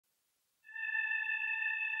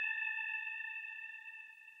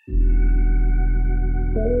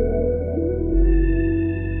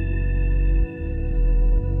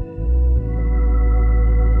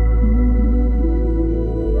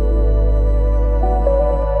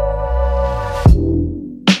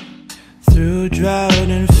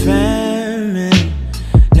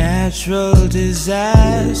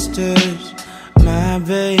disasters. My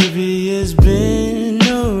baby has been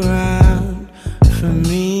around for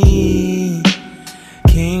me.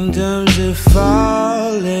 Kingdoms are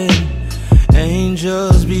falling,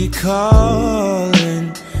 angels be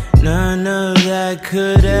calling. None of that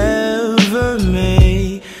could ever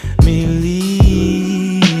make me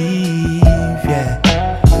leave, yeah.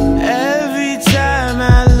 Every time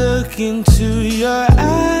I look into your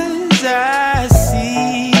eyes, I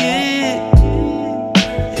see it.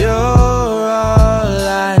 You're all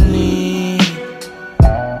I need.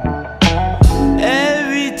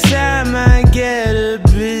 Every time I get a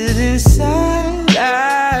bit inside,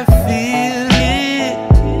 I feel it.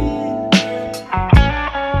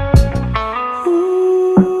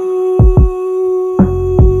 Ooh,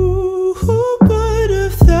 who would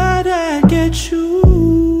have thought I'd get you?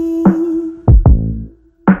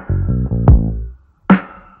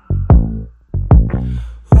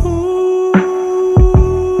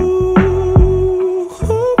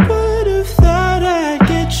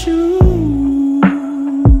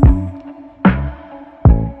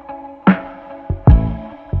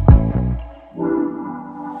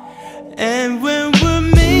 And when we're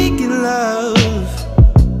making love,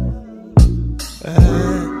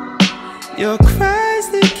 your cries,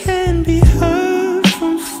 they can be heard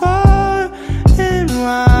from far and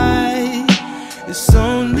wide. It's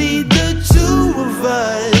only the two of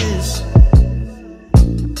us.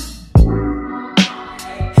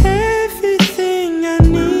 Everything I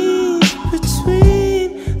need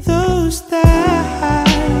between those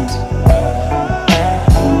thighs.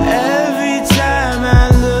 Every time I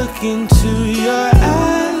look into your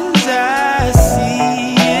eyes, I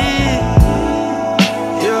see it.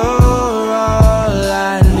 You're all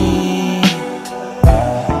I need.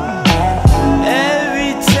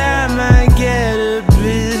 Every time I get a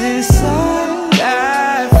bit inside,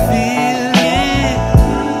 I feel it.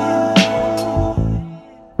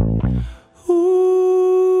 Ooh,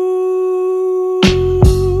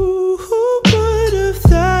 who would have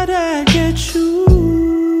thought I'd get you?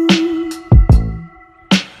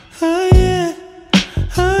 Oh yeah,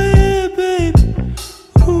 babe.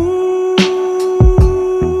 Ooh,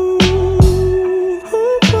 who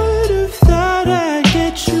would have thought I'd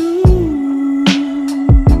get you?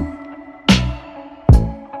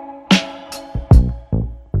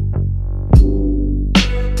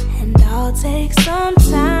 And I'll take some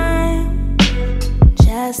time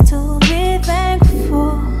just to be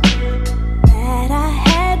thankful that I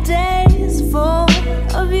had days full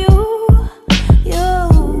of you.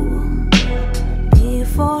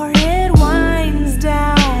 Before it winds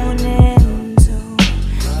down into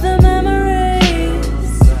the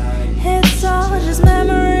memories, it's all just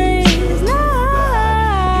memories now.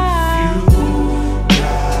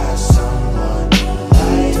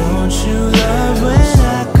 Don't you love when I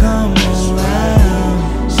come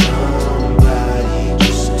around? Somebody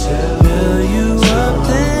just to build you up,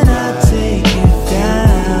 then I take you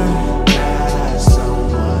down.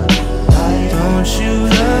 Don't you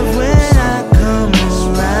love when I come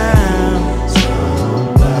around?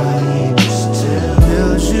 Somebody just to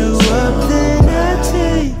build you up, then I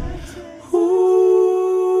take.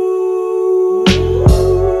 Ooh,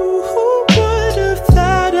 who would have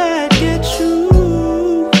thought I'd get you?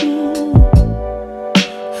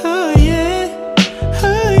 Oh yeah,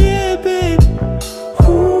 babe.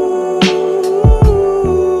 Ooh,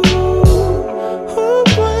 who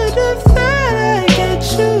would have thought I'd get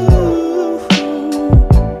you?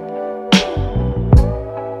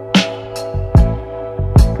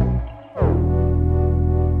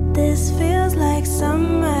 This feels like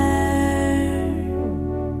summer,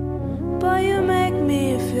 boy, you make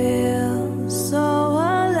me feel so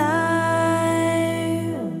alive.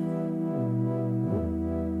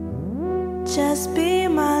 Just be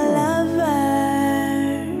my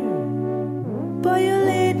lover, boy, you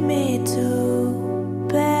lead me to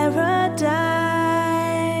paradise.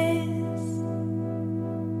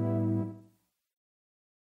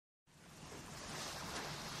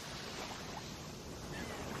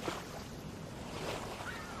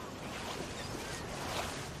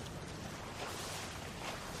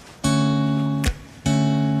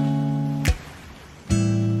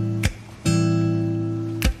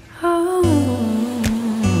 Oh,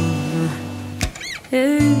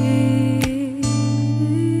 hey.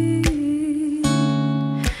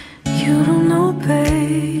 You don't know,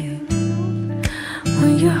 babe,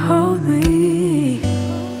 when you hold me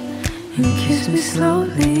and kiss me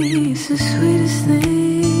slowly, it's the sweetest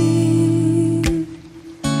thing,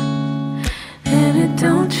 and it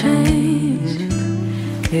don't change.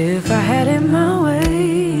 If I had it my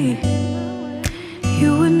way,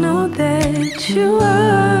 you would know that lift you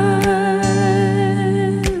up.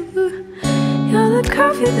 You're the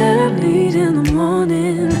coffee that I need in the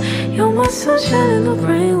morning. You're my sunshine in the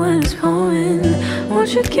rain when it's pouring.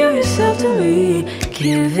 Won't you give yourself to me?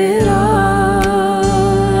 Give it all.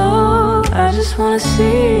 I just wanna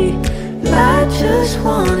see. I just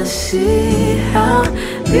wanna see how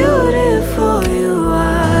beautiful you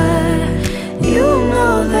are. You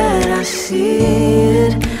know that I see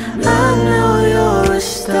it. I know you're a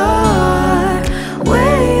star.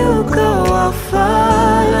 Where you go, I'll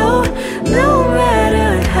follow, no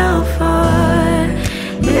matter how far.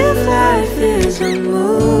 If life is a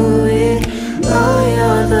movie, oh,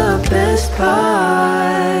 you're the best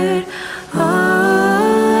part.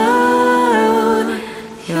 Oh,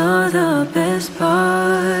 you're the best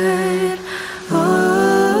part. Oh,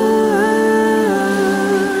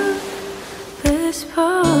 best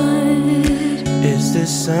part. Is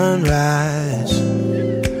this sunrise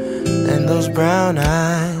and those brown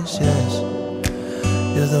eyes? Yes,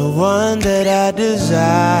 you're the one that I desire.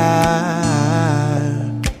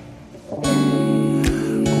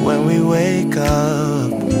 When we wake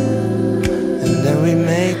up and then we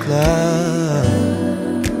make love,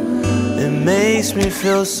 it makes me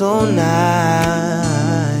feel so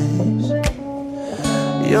nice.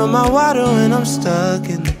 You're my water when I'm stuck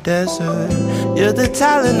in the desert. You're the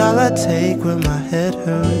talent all I take when my head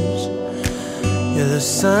hurts. You're the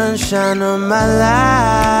sunshine of my life.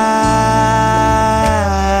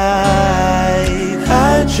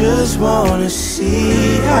 I just wanna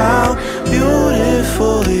see how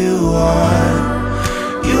beautiful you are.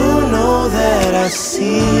 You know that I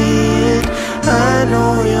see it. I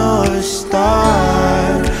know you're a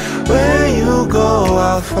star. Where you go,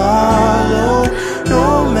 I'll follow, no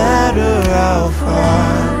matter how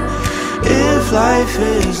far. If life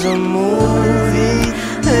is a movie,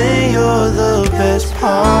 then you're the best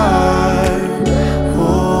part.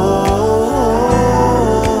 Oh,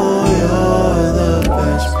 you're the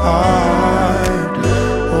best part.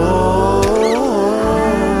 Oh,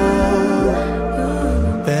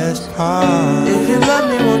 best part. If you love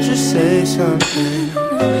me, won't you say something?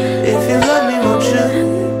 If you love me, won't you?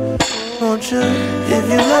 Won't you? If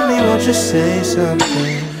you love me, won't you say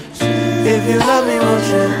something? If you love me, won't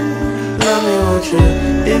you? Love me, won't you?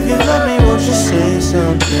 If you love me, won't you say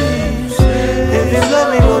something? If you love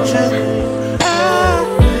me, won't you?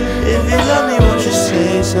 If you love me, won't you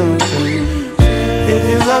say something? If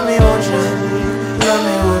you love me, won't you? Love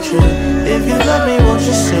me, won't you? If you love me, won't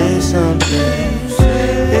you say something?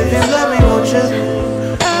 If you love me, won't you?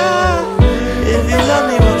 If you love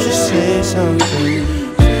me, won't you say something?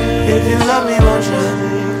 If you love me, won't you?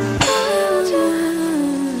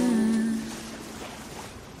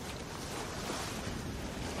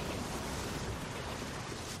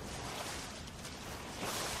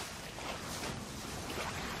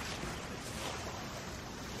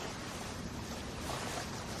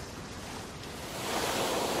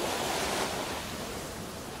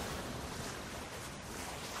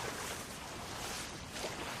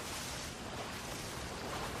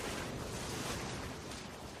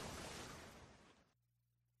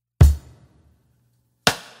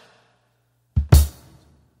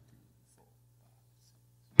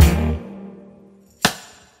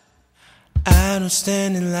 I don't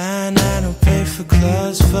stand in line, I don't pay for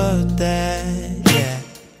clubs for that, yeah.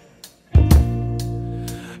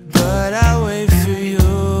 But I wait for you.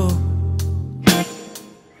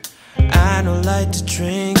 I don't like to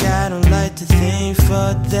drink, I don't like to think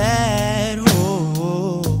for that,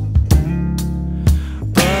 oh.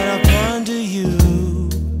 But I ponder you,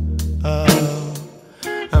 oh.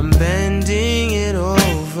 I'm bending it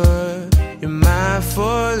over. You're my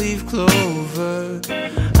four-leaf clover.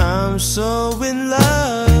 I'm so in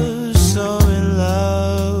love, so in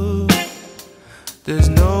love. There's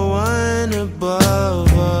no one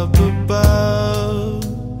above, up above.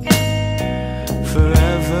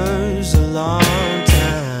 Forever's a long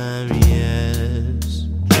time, yes.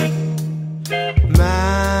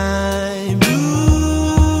 My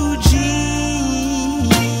blue jeans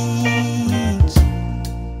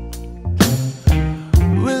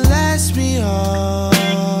will last me all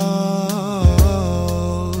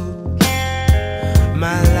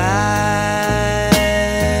my life,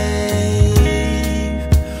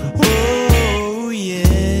 oh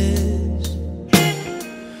yes.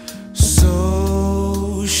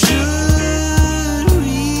 So should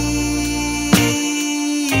we?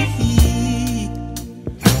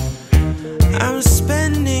 I'm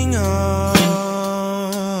spending all,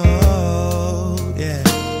 yeah,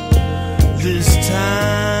 this time.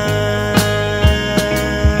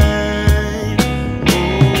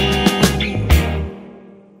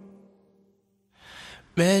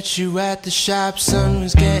 met you at the shop, sun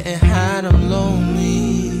was getting hot, I'm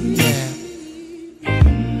lonely, yeah.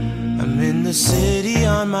 I'm in the city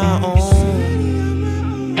on my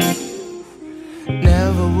own.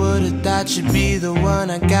 Never would've thought you'd be the one,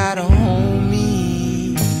 I got a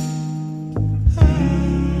homie.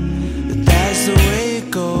 But that's the way it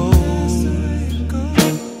goes.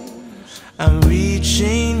 I'm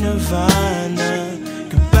reaching Nirvana.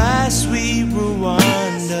 Goodbye, sweet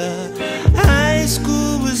Rwanda. High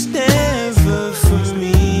school was never for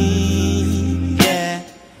me, yeah.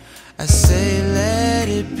 I say let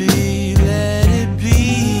it be, let it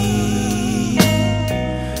be.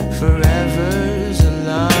 Forever's a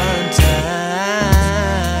long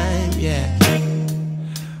time, yeah.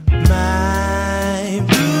 My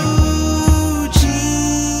blue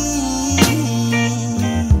jeans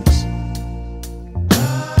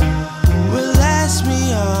will last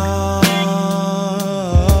me all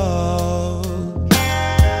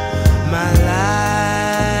my life.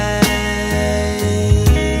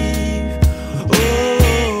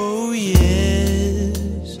 Oh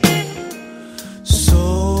yes.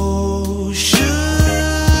 So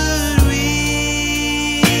should we.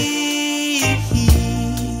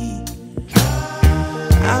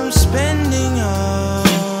 I'm spending all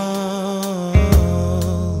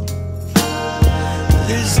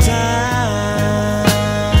this time.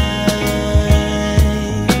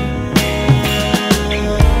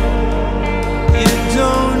 You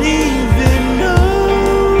don't even know.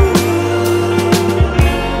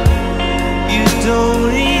 You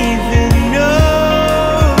don't even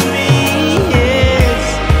know me. Yes,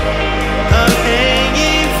 I'm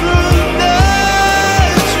hanging from the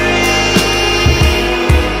tree.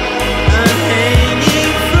 I'm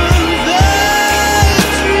hanging from the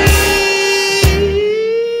tree.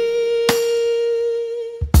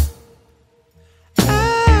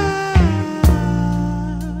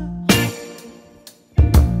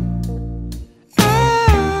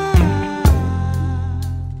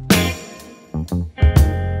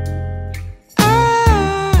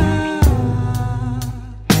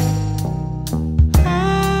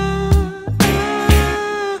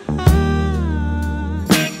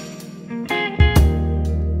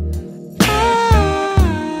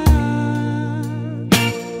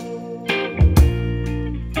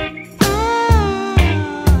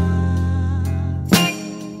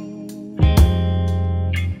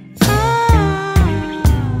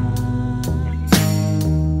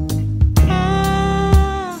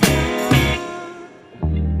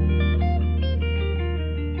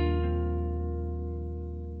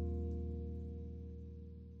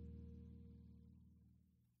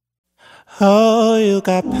 Oh, you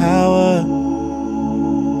got power,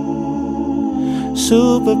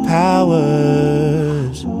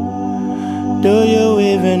 superpowers. Do you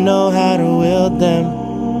even know how to wield them?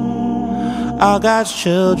 All God's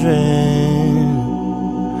children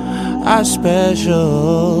are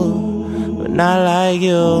special, but not like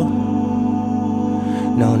you.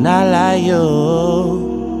 No, not like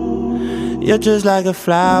you. You're just like a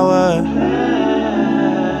flower.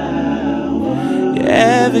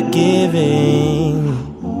 Ever giving,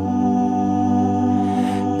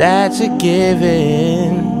 that's a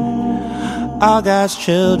given. All God's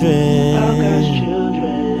children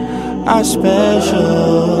are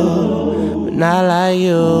special, but not like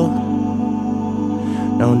you.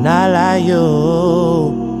 No, not like you.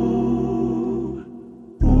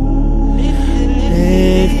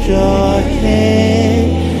 Lift your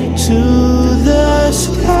head to the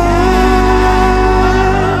sky.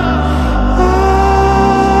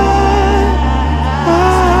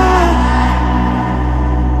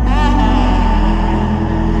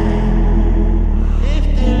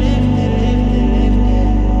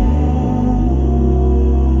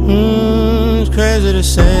 It's crazy to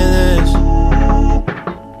say this,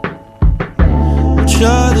 but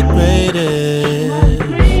you're the greatest.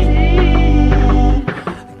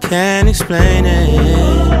 I can't explain it.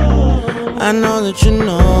 I know that you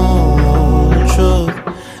know the truth.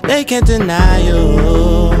 They can't deny you.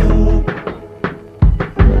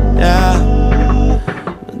 Yeah,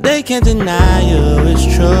 they can't deny you. It's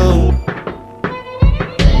true.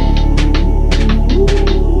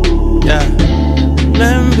 Yeah.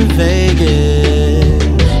 Remember Vegas?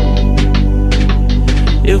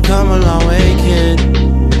 You've come a long way, kid.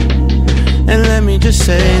 And let me just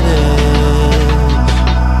say this.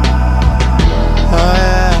 Oh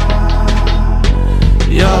yeah,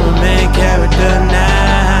 you're the main character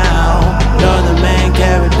now. You're the main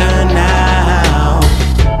character now.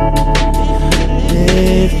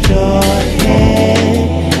 Lift your head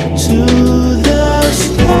to the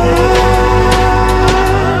sky.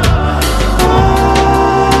 Oh,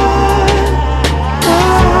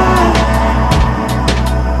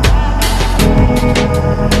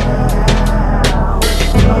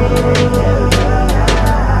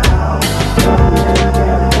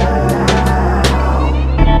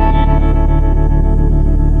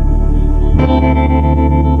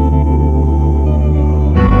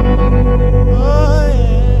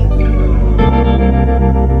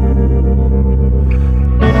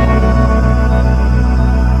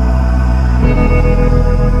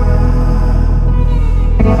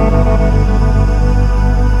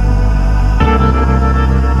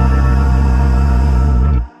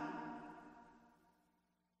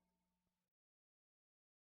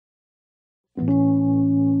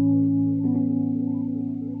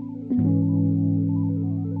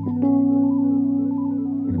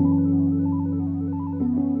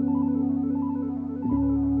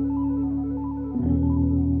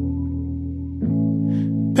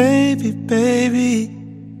 baby, baby,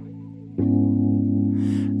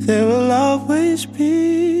 there will always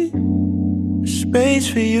be a space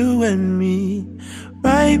for you and me,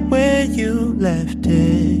 right where you left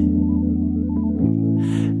it.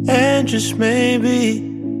 And just maybe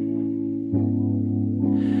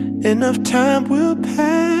enough time will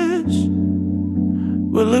pass,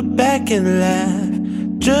 we'll look back and laugh,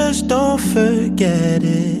 just don't forget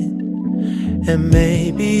it. And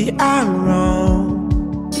maybe I'm wrong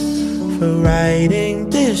for writing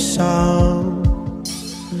this song,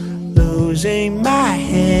 losing my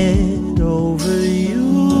head over you.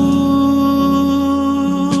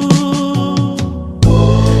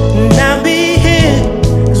 And I'll be here,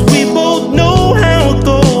 'cause we both know how it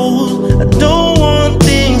goes. I don't want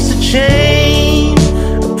things to change,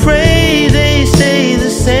 I pray they stay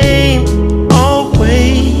the same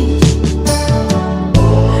always.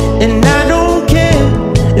 And I don't care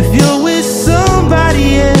if you're with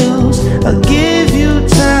somebody else, I'll give you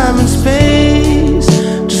time and space.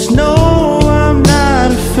 Just know I'm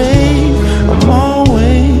not afraid, I'm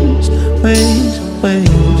always, ways,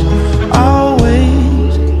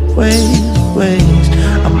 always, ways,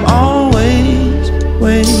 I'm always,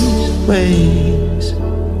 ways.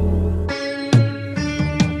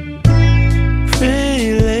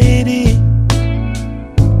 Pretty lady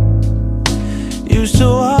used to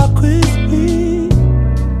walk with me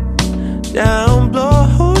down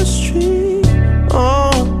Blowhorse Street.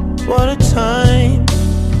 Oh, what a time.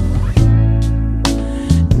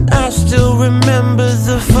 And I still remember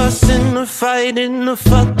the fuss and the fight and the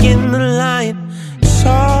fucking the line. It's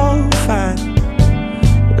all fine,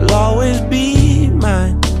 you'll always be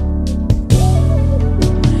mine.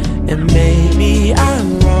 And maybe I'm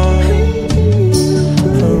wrong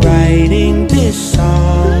for writing this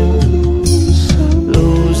song,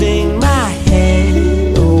 losing my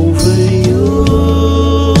head over you.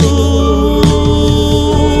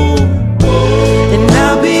 And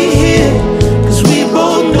I'll be here, 'cause we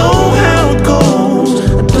both know how it goes.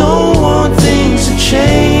 I don't want things to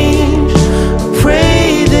change, I pray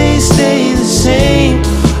they stay the same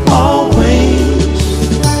always.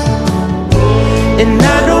 And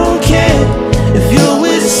I don't care if you're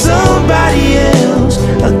with somebody else,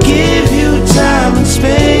 I'll give you time and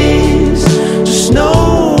space. Just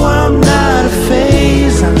know I'm not a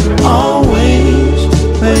phase, I'm always,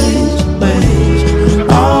 always,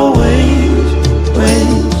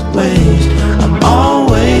 I'm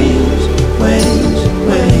always,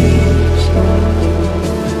 always.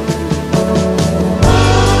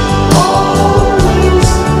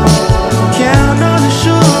 Count on the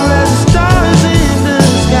shore as the stars in the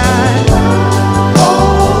sky.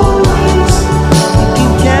 Always. You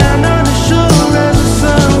can count on the shore as the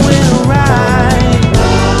sun will rise.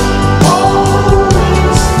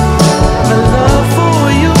 Always. My love for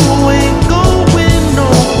you ain't going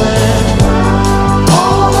nowhere.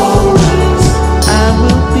 Always. I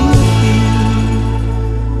will be here.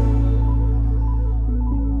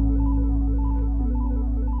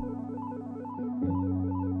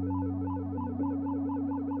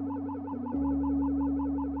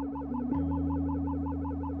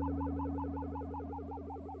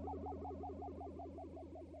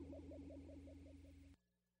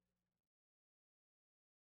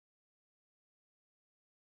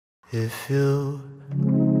 If you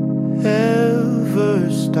ever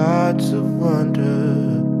start to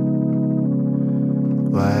wonder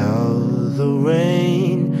why all the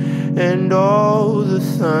rain and all the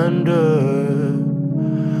thunder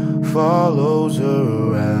follows her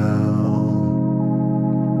around,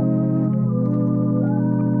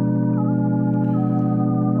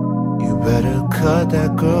 you better cut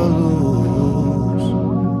that girl loose.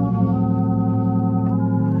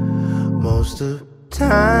 Most of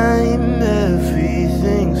time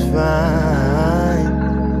everything's fine,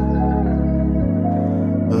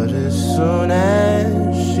 but as soon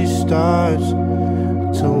as she starts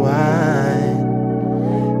to whine,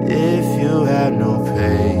 if you have no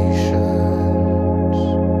patience,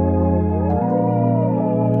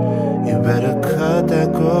 you better cut that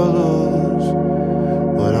girl loose.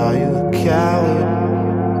 What are you, a coward?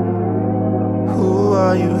 Who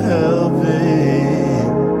are you helping?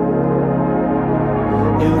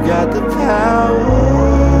 You got the power,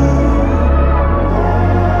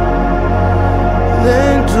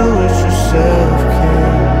 then do it yourself,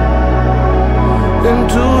 kid. Then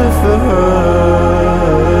do it for her.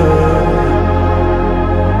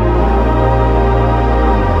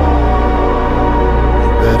 You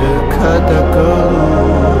better cut that girl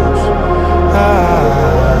loose.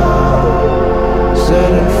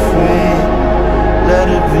 Set her free, let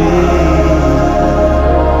it be.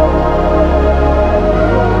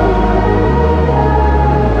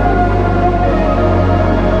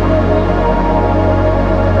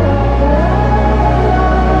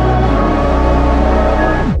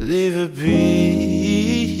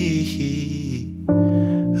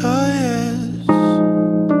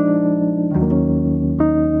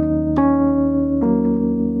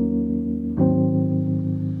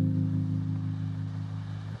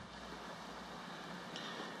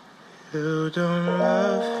 still don't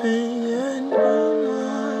love me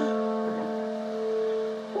anymore.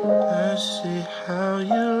 Let's see how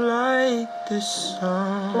you like this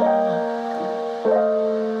song.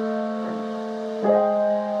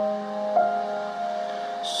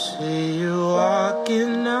 See you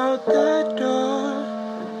walking out that door.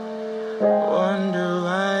 Wonder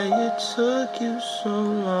why it took you so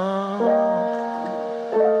long.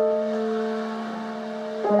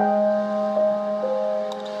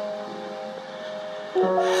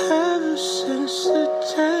 Ever since the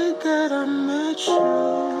day that I met you,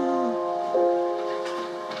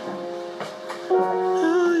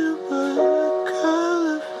 knew you were the girl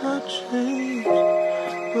of my dreams,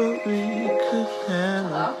 but we could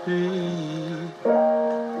never be.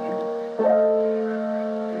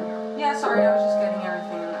 Yeah, sorry, I was just getting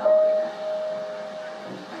everything in the elevator.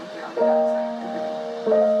 Thank you, I'll be out in a second.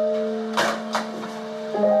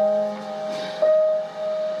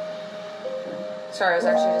 Sorry, I was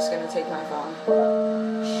actually just gonna take my phone.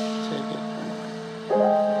 Take it.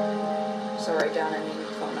 So write down any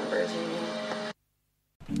phone numbers you need.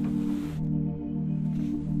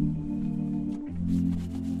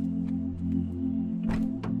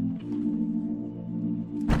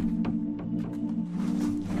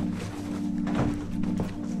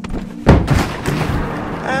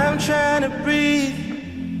 I'm trying to breathe.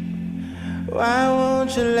 Why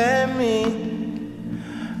won't you let me?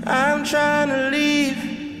 I'm trying to leave.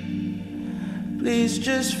 Please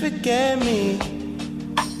just forget me.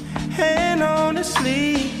 Hand on the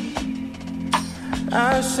sleeve.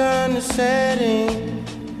 Our sun is setting.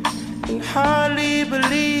 Can hardly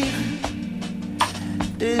believe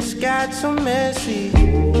this got so messy.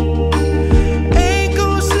 Ain't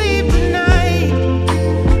gonna sleep tonight.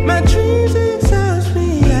 My dreams exhaust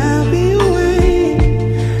me. I'll be awake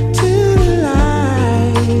till the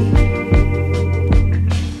light.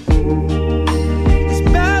 It's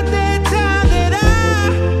about that time that I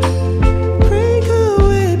break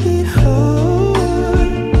away before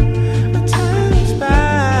my time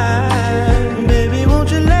expires. Baby, won't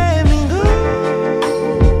you let me go?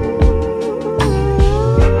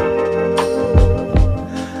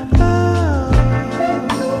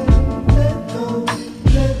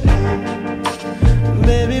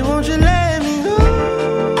 Baby, won't you let me go?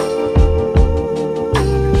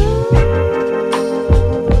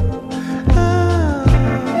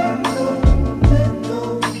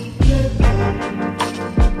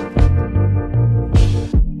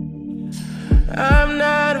 I'm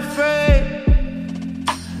not afraid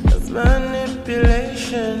of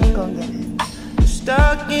manipulation.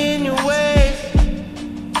 Stuck in your ways,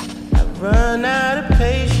 I've run out of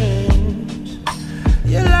patience.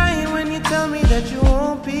 You're lying when you tell me that you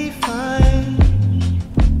won't be fine.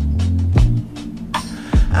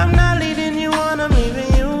 I'm not leading you on, I'm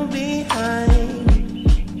leaving you behind.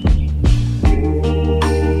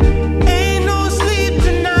 Ain't no sleep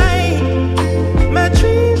tonight. My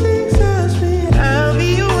dreams exhaust me. I'll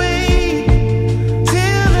be awake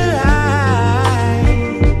till the light.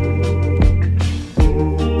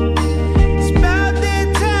 It's about that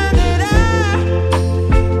time that I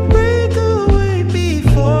break away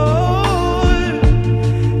before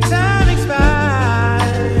time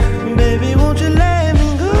expires. Baby, won't you let me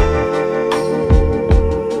go?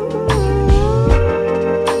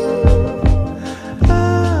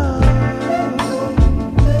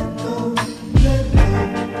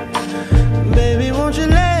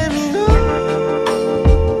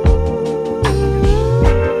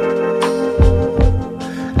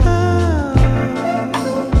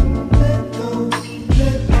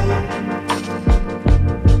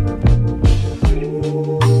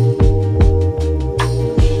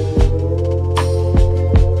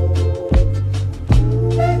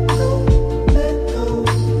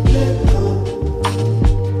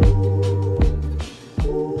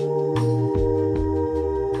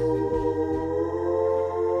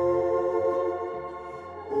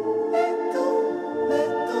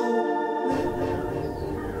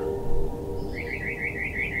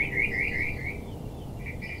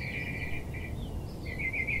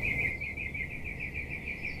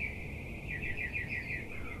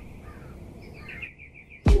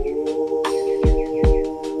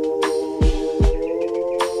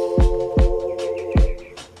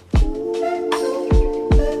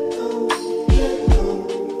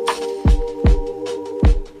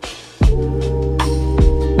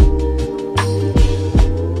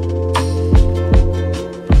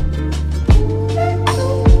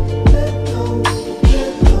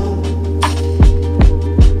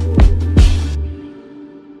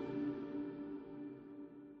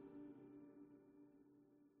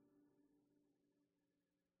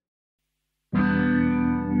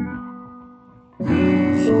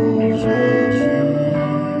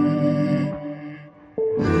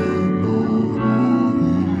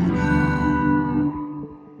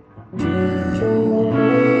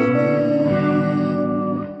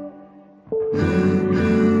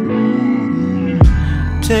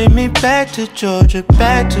 me back to Georgia,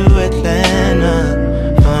 back to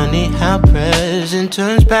Atlanta. Funny how present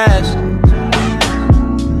turns past.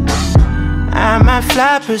 I might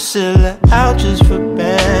fly Priscilla out just for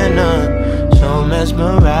banner. So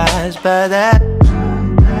mesmerized by that.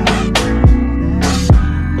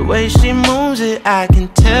 The way she moves it, I can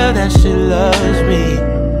tell that she loves me.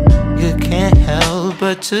 You can't help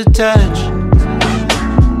but to touch.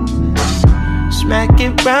 Smack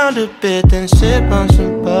it round a bit, then sip on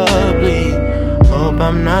some bubbly. Hope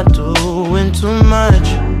I'm not doing too much.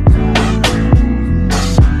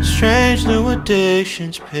 Strange new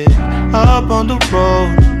addictions pick up on the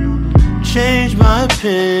road. Change my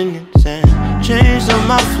opinions and change all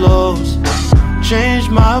my flows. Change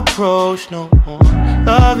my approach, no more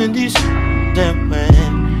loving these. Then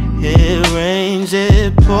when it rains,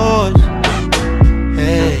 it pours.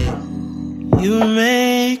 Hey, you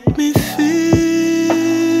make me feel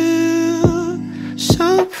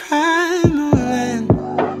so primal, and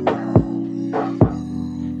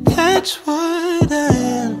that's what I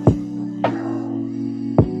am.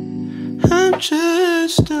 I'm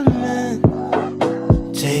just a man.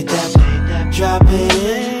 Take that, drop it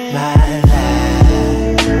in my life.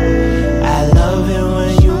 I love it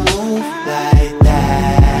when you move like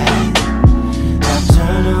that. Now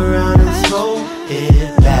turn around and throw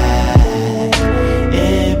it back,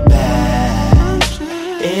 it back,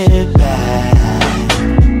 it back.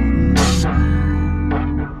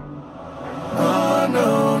 No,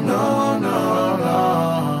 no, no, no,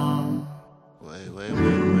 no. Wait.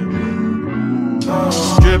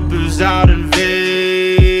 Strippers out in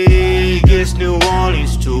Vegas, New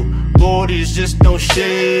Orleans too. Bodies just don't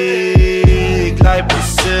shake like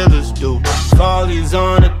Priscilla's do. Follies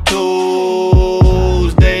on the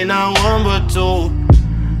toes, they not one but two.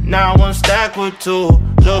 Now one stack with two.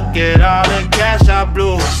 Look at all the cash I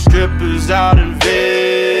blew. Strippers out in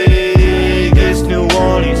Vegas, New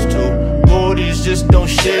Orleans too. Bodies just don't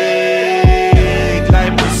shake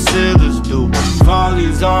like Priscilla's do.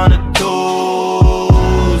 Follies on the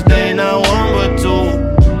toes, they not one but two.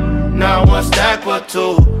 Now one stack with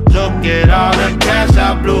two. Look at all the cash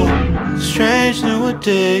I blew. Strange new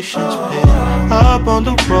addictions pick up on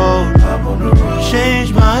the road.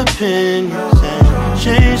 Change my opinions and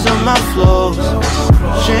change all my flows.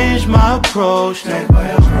 Change my approach, no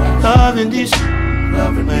loving these.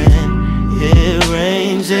 When it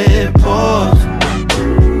rains, it pours.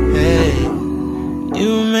 Hey,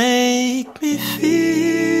 you make me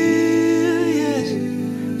feel, yes,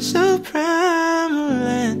 so primal,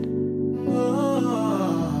 and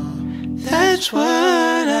that's what I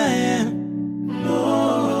am.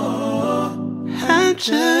 I'm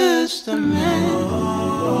just a man.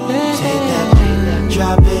 Take that,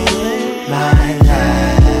 drop it